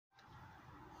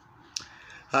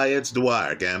Hi, it's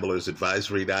Dwyer,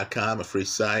 gamblersadvisory.com, a free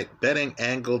site,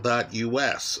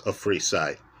 bettingangle.us, a free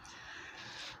site.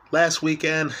 Last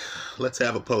weekend, let's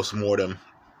have a post-mortem.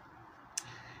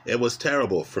 It was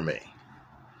terrible for me.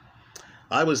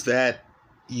 I was that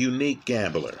unique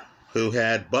gambler who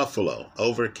had Buffalo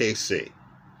over KC,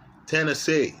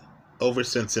 Tennessee over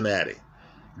Cincinnati,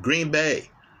 Green Bay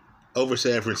over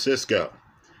San Francisco,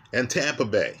 and Tampa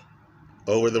Bay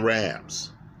over the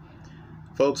Rams.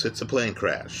 Folks, it's a plane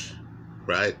crash,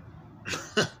 right?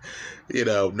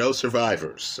 No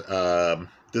survivors.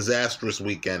 Disastrous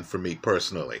weekend for me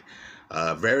personally.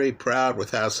 Very proud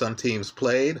with how some teams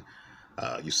played.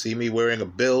 You see me wearing a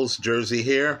Bills jersey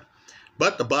here.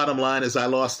 But the bottom line is I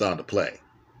lost on the play,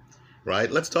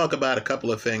 right? Let's talk about a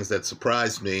couple of things that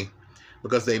surprised me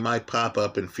because they might pop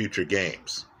up in future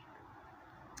games.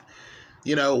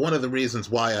 One of the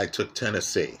reasons why I took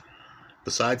Tennessee,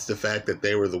 besides the fact that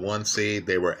they were the 1 seed,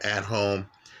 they were at home,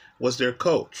 was their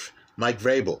coach, Mike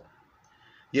Vrabel.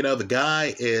 The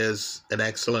guy is an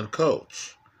excellent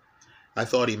coach. I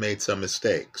thought he made some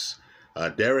mistakes.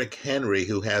 Derrick Henry,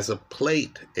 who has a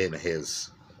plate in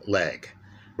his leg,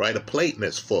 right? A plate in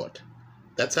his foot.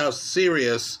 That's how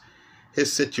serious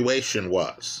his situation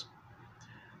was.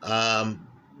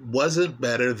 Wasn't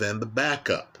better than the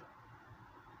backup.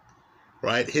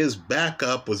 Right? His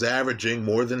backup was averaging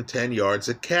more than 10 yards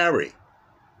a carry.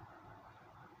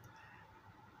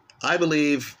 I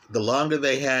believe the longer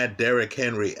they had Derrick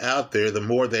Henry out there, the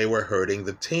more they were hurting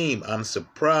the team. I'm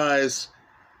surprised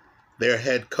their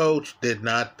head coach did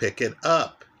not pick it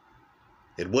up.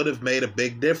 It would have made a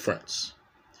big difference.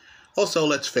 Also,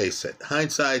 let's face it,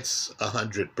 hindsight's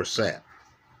 100%.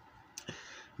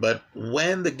 But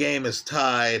when the game is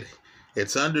tied,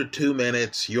 it's under 2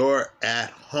 minutes, you're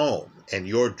at home, and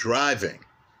you're driving.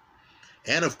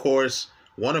 And, of course,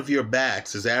 one of your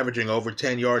backs is averaging over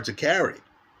 10 yards a carry.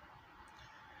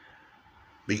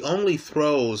 The only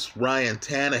throws Ryan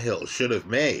Tannehill should have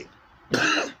made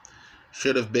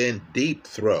should have been deep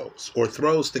throws, or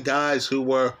throws to guys who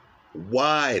were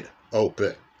wide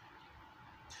open.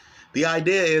 The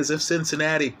idea is if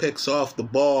Cincinnati picks off the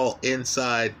ball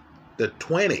inside the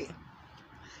 20,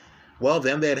 well,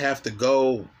 then they'd have to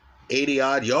go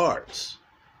 80-odd yards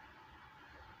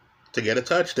to get a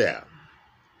touchdown.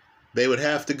 They would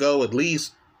have to go at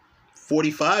least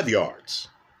 45 yards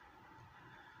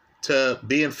to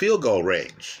be in field goal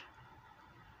range.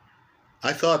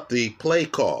 I thought the play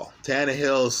call,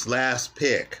 Tannehill's last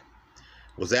pick,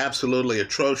 was absolutely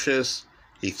atrocious.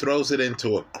 He throws it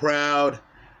into a crowd.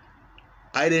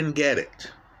 I didn't get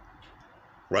it,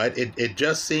 right? It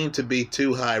just seemed to be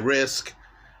too high risk.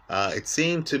 It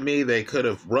seemed to me they could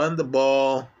have run the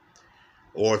ball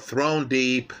or thrown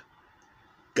deep,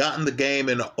 gotten the game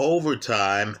in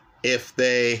overtime if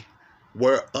they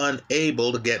were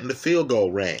unable to get into field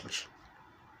goal range.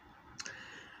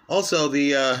 Also,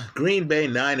 the Green Bay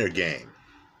Niner game.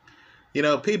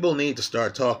 People need to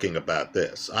start talking about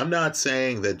this. I'm not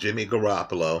saying that Jimmy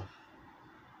Garoppolo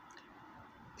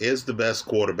is the best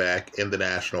quarterback in the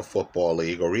National Football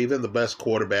League or even the best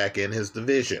quarterback in his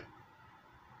division.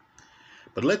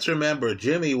 But let's remember,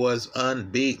 Jimmy was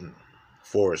unbeaten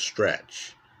for a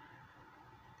stretch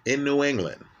in New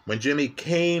England. When Jimmy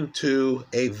came to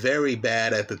a very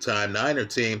bad, at the time, Niner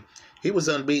team, he was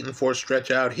unbeaten for a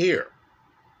stretch out here.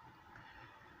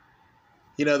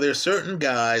 There's certain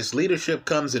guys, leadership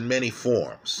comes in many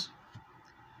forms.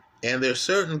 And there's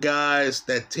certain guys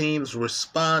that teams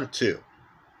respond to.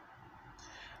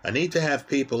 I need to have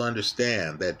people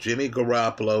understand that Jimmy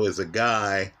Garoppolo is a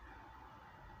guy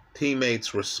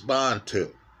teammates respond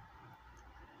to.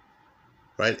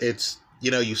 Right? It's,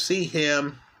 you see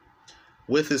him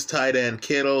with his tight end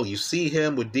Kittle. You see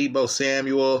him with Deebo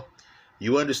Samuel.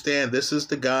 You understand this is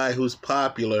the guy who's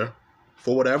popular,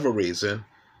 for whatever reason,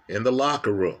 in the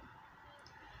locker room.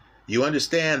 You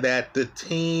understand that the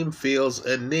team feels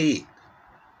a need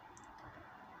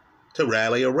to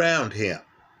rally around him.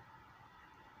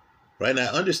 Right?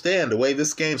 Now, understand the way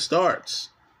this game starts.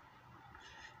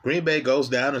 Green Bay goes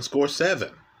down and scores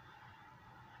 7.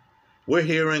 We're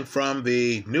hearing from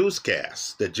the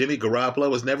newscast that Jimmy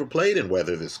Garoppolo has never played in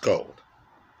weather this cold.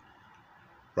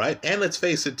 Right? And let's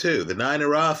face it, too, the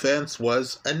Niner offense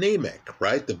was anemic,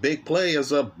 right? The big play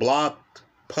is a blocked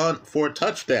punt for a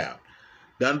touchdown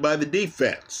done by the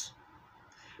defense.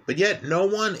 But yet, no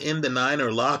one in the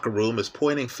Niner locker room is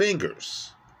pointing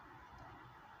fingers.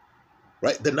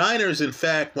 Right? The Niners, in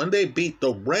fact, when they beat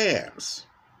the Rams,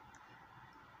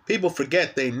 people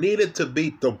forget they needed to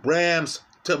beat the Rams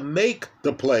to make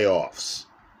the playoffs.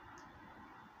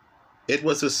 It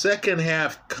was a second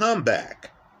half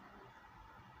comeback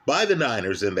by the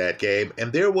Niners in that game,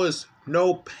 and there was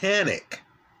no panic.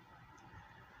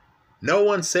 No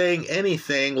one saying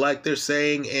anything like they're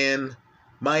saying in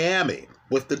Miami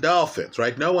with the Dolphins,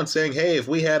 right? No one saying, hey, if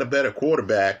we had a better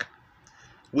quarterback,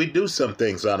 we'd do some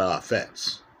things on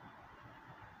offense.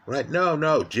 Right?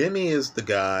 No. Jimmy is the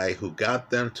guy who got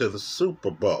them to the Super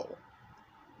Bowl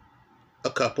a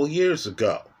couple years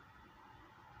ago.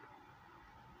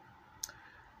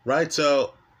 Right?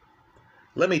 So,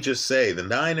 let me just say, the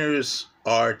Niners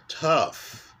are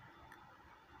tough.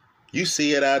 You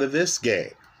see it out of this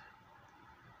game.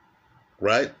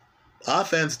 Right?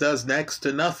 Offense does next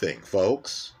to nothing,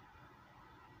 folks.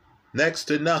 Next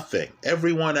to nothing.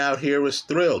 Everyone out here is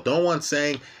thrilled. No one's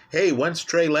saying, hey, when's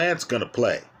Trey Lance going to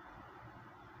play?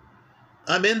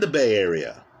 I'm in the Bay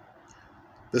Area.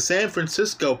 The San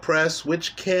Francisco press,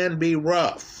 which can be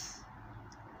rough.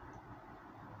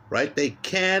 Right? They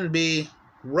can be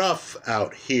rough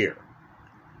out here.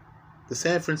 The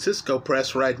San Francisco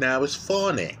press right now is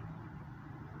fawning.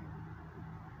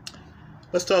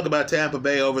 Let's talk about Tampa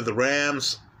Bay over the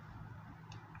Rams.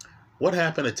 What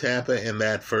happened to Tampa in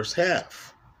that first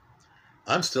half?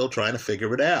 I'm still trying to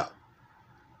figure it out.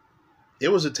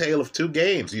 It was a tale of two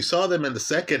games. You saw them in the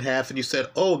second half and you said,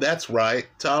 oh, that's right,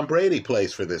 Tom Brady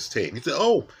plays for this team. You said,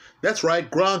 oh, that's right,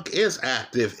 Gronk is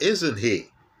active, isn't he?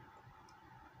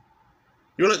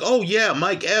 You're like, oh, yeah,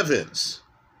 Mike Evans.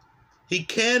 He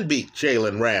can beat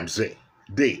Jalen Ramsey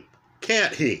deep,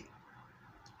 can't he?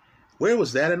 Where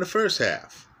was that in the first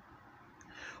half?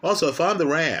 Also, if I'm the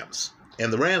Rams,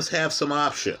 and the Rams have some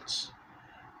options,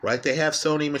 right? They have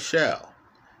Sony Michel.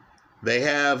 They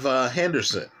have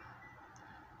Henderson,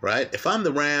 right? If I'm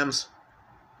the Rams,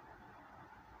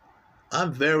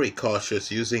 I'm very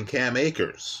cautious using Cam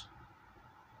Akers.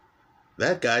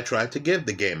 That guy tried to give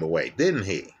the game away, didn't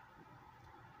he?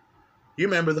 You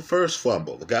remember the first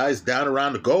fumble. The guy's down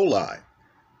around the goal line.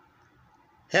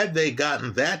 Had they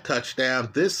gotten that touchdown,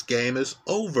 this game is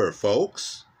over,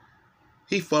 folks.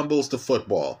 He fumbles the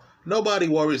football. Nobody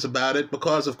worries about it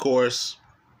because, of course,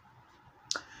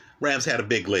 Rams had a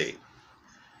big lead.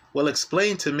 Well,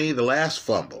 explain to me the last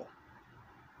fumble.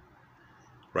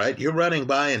 Right? You're running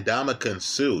by Ndamukong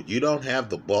Suh. You don't have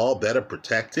the ball better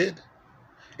protected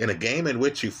in a game in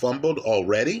which you fumbled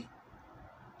already?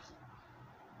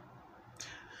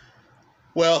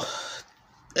 Well,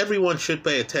 everyone should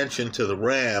pay attention to the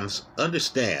Rams.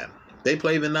 Understand, they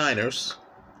play the Niners,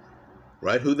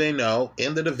 right, who they know,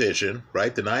 in the division,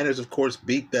 right? The Niners, of course,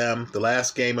 beat them the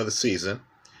last game of the season,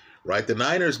 right? The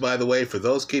Niners, by the way, for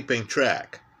those keeping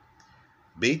track,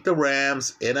 beat the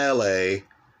Rams in L.A.,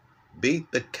 beat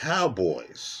the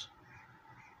Cowboys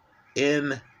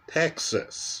in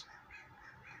Texas,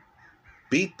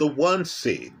 beat the 1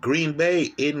 seed, Green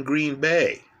Bay, in Green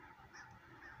Bay.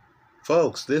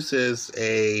 Folks, this is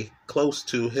a close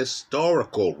to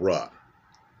historical run.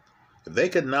 If they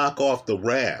could knock off the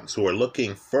Rams, who are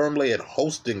looking firmly at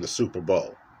hosting the Super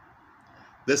Bowl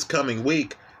this coming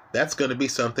week, that's going to be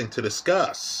something to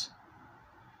discuss.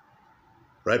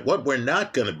 Right? What we're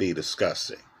not going to be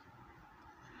discussing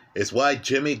is why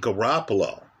Jimmy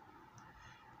Garoppolo,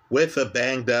 with a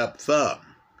banged up thumb,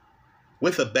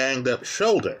 with a banged up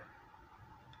shoulder,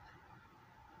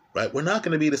 right? We're not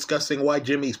going to be discussing why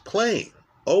Jimmy's playing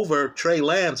over Trey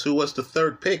Lance, who was the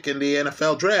 3rd pick in the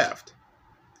NFL draft.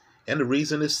 And the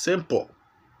reason is simple.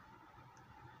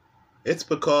 It's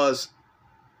because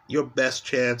your best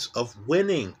chance of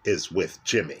winning is with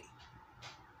Jimmy.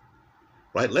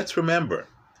 Right? Let's remember,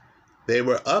 they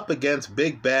were up against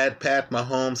big bad Pat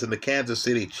Mahomes and the Kansas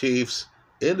City Chiefs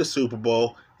in the Super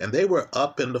Bowl, and they were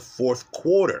up in the 4th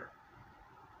quarter.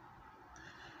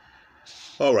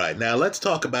 All right, now let's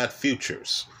talk about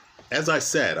futures. As I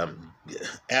said,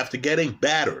 after getting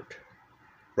battered,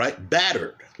 right?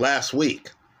 Battered last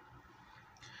week.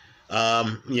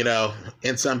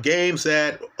 In some games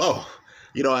that,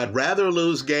 I'd rather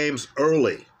lose games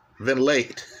early than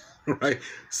late, right?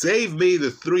 Save me the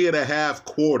 3.5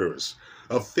 quarters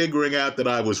of figuring out that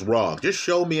I was wrong. Just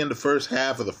show me in the first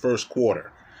half of the first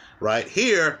quarter, right?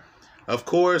 Here, of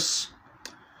course,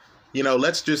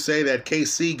 let's just say that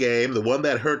KC game, the one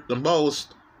that hurt the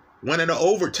most, went into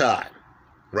overtime,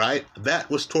 right? That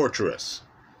was torturous,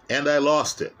 and I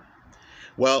lost it.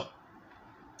 Well,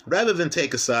 rather than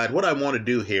take a side, what I want to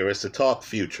do here is to talk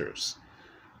futures,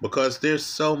 because there's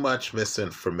so much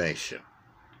misinformation.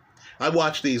 I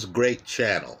watch these great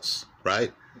channels,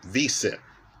 right? VSiN,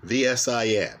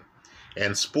 VSIN,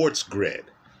 and Sports Grid.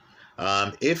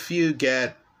 If you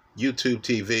get YouTube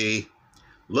TV,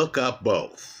 look up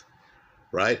both.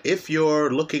 Right? If you're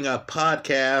looking up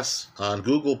podcasts on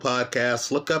Google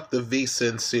Podcasts, look up the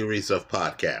VSiN series of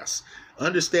podcasts.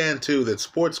 Understand, too, that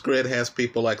Sports Grid has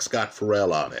people like Scott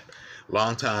Farrell on it,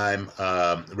 longtime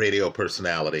radio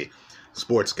personality,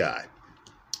 sports guy.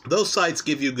 Those sites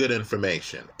give you good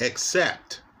information,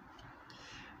 except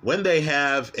when they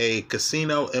have a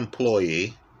casino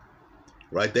employee,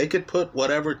 right, they could put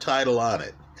whatever title on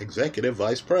it, executive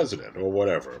vice president or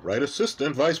whatever, right,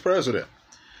 assistant vice president.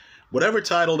 Whatever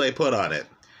title they put on it,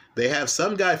 they have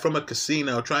some guy from a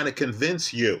casino trying to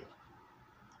convince you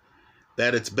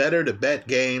that it's better to bet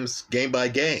games game by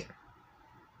game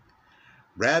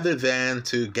rather than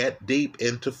to get deep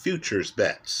into futures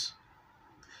bets.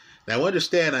 Now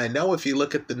understand, I know if you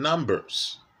look at the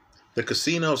numbers, the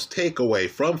casino's takeaway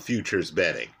from futures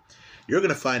betting, you're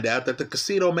going to find out that the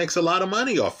casino makes a lot of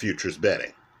money off futures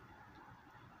betting.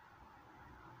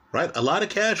 Right? A lot of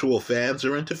casual fans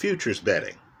are into futures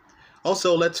betting.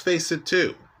 Also, let's face it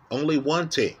too, only one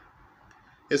team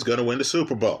is going to win the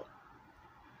Super Bowl.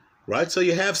 Right? So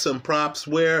you have some props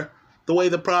where the way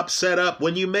the prop's set up,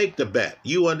 when you make the bet,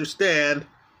 you understand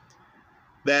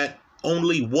that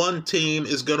only one team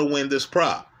is going to win this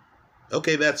prop.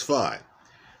 Okay, that's fine.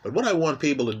 But what I want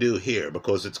people to do here,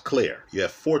 because it's clear, you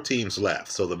have 4 teams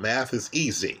left, so the math is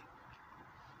easy,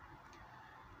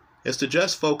 is to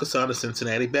just focus on the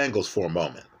Cincinnati Bengals for a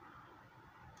moment.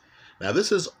 Now,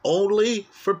 this is only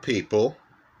for people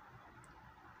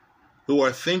who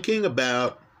are thinking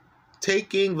about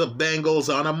taking the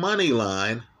Bengals on a money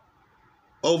line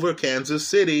over Kansas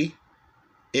City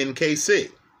in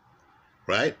KC,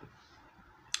 right?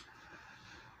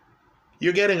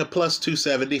 You're getting a plus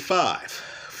 275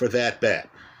 for that bet.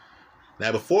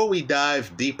 Now, before we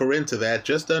dive deeper into that,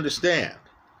 just understand,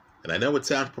 and I know it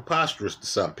sounds preposterous to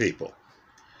some people,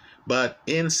 but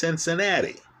in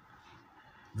Cincinnati,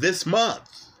 this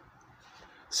month,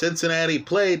 Cincinnati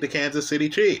played the Kansas City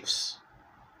Chiefs.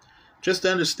 Just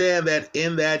understand that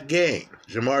in that game,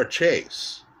 Ja'Marr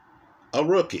Chase, a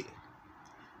rookie,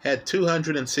 had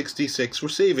 266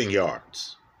 receiving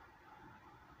yards.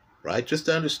 Right? Just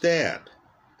understand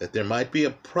that there might be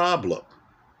a problem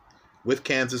with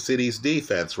Kansas City's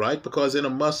defense, right? Because in a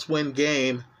must-win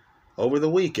game over the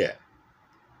weekend,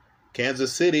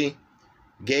 Kansas City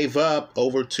gave up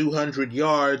over 200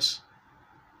 yards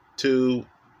to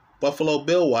Buffalo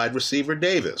Bill wide receiver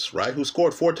Davis, right? Who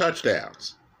scored 4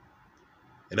 touchdowns.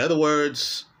 In other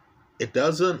words, it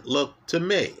doesn't look to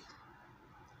me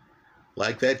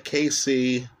like that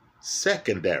KC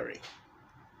secondary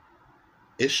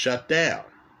is shut down,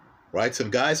 right?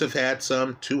 Some guys have had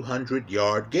some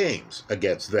 200-yard games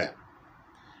against them,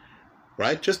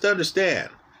 right? Just understand,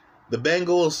 the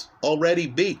Bengals already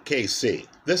beat KC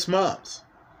this month.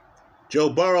 Joe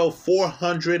Burrow,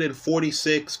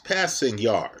 446 passing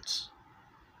yards.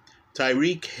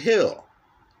 Tyreek Hill,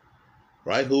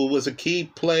 right, who was a key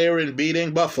player in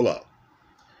beating Buffalo,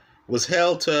 was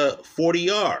held to 40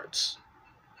 yards.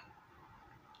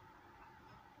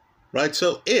 Right,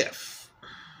 so if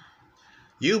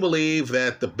you believe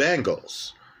that the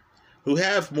Bengals, who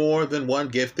have more than one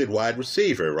gifted wide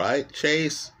receiver, right,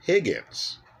 Chase,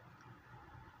 Higgins,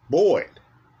 Boyd,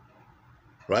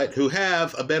 right, who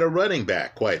have a better running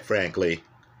back, quite frankly,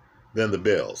 than the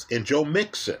Bills, and Joe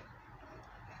Mixon.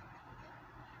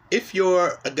 If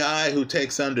you're a guy who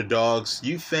takes underdogs,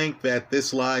 you think that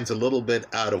this line's a little bit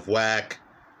out of whack,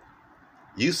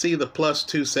 you see the plus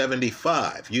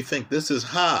 275, you think this is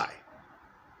high,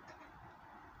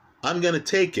 I'm going to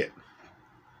take it.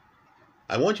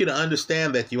 I want you to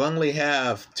understand that you only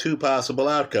have 2 possible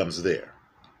outcomes there,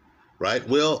 right?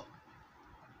 We'll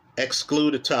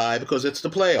exclude a tie because it's the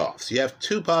playoffs. You have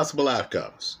 2 possible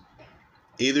outcomes.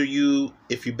 Either you,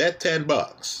 if you bet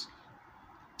 $10,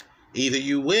 either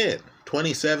you win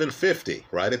 $27.50,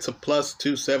 right? It's a plus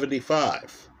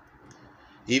 275.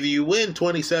 Either you win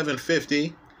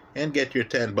 $27.50 and get your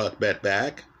 $10 bet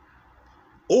back,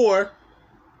 or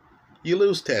you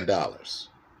lose $10.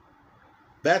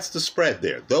 That's the spread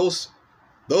there. Those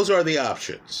are the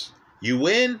options. You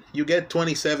win, you get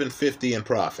 $27.50 in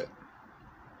profit.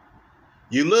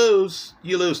 You lose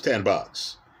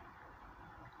 $10.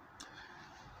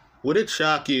 Would it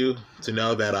shock you to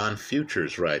know that on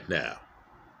futures right now,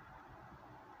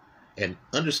 and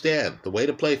understand, the way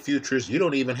to play futures, you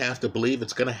don't even have to believe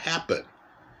it's going to happen.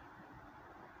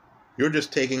 You're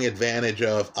just taking advantage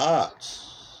of odds.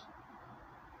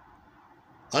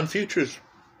 On futures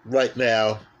right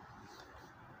now,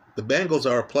 the Bengals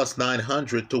are a plus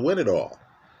 900 to win it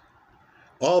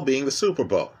all being the Super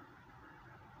Bowl.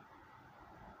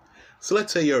 So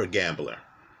let's say you're a gambler.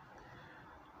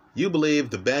 You believe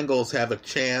the Bengals have a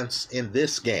chance in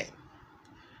this game.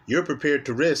 You're prepared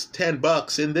to risk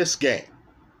 $10 in this game.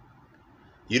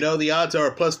 You know the odds are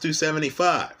a plus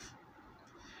 275.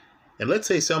 And let's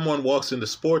say someone walks in the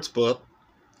sports book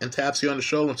and taps you on the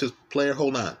shoulder and says, player,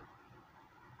 hold on.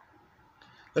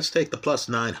 Let's take the plus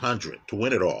 900 to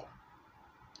win it all.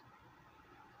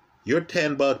 Your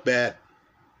 $10 bet,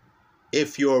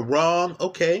 if you're wrong,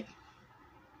 okay,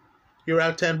 you're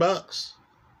out $10.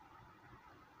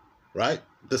 Right?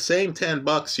 The same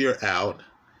 $10 you're out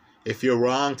if you're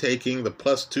wrong taking the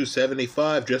plus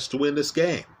 275 just to win this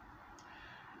game.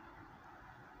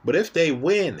 But if they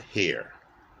win here,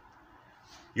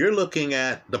 you're looking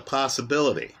at the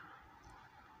possibility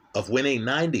of winning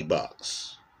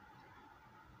 $90.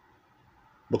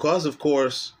 Because, of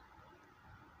course,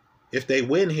 if they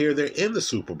win here, they're in the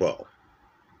Super Bowl.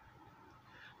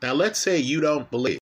 Now, let's say you don't believe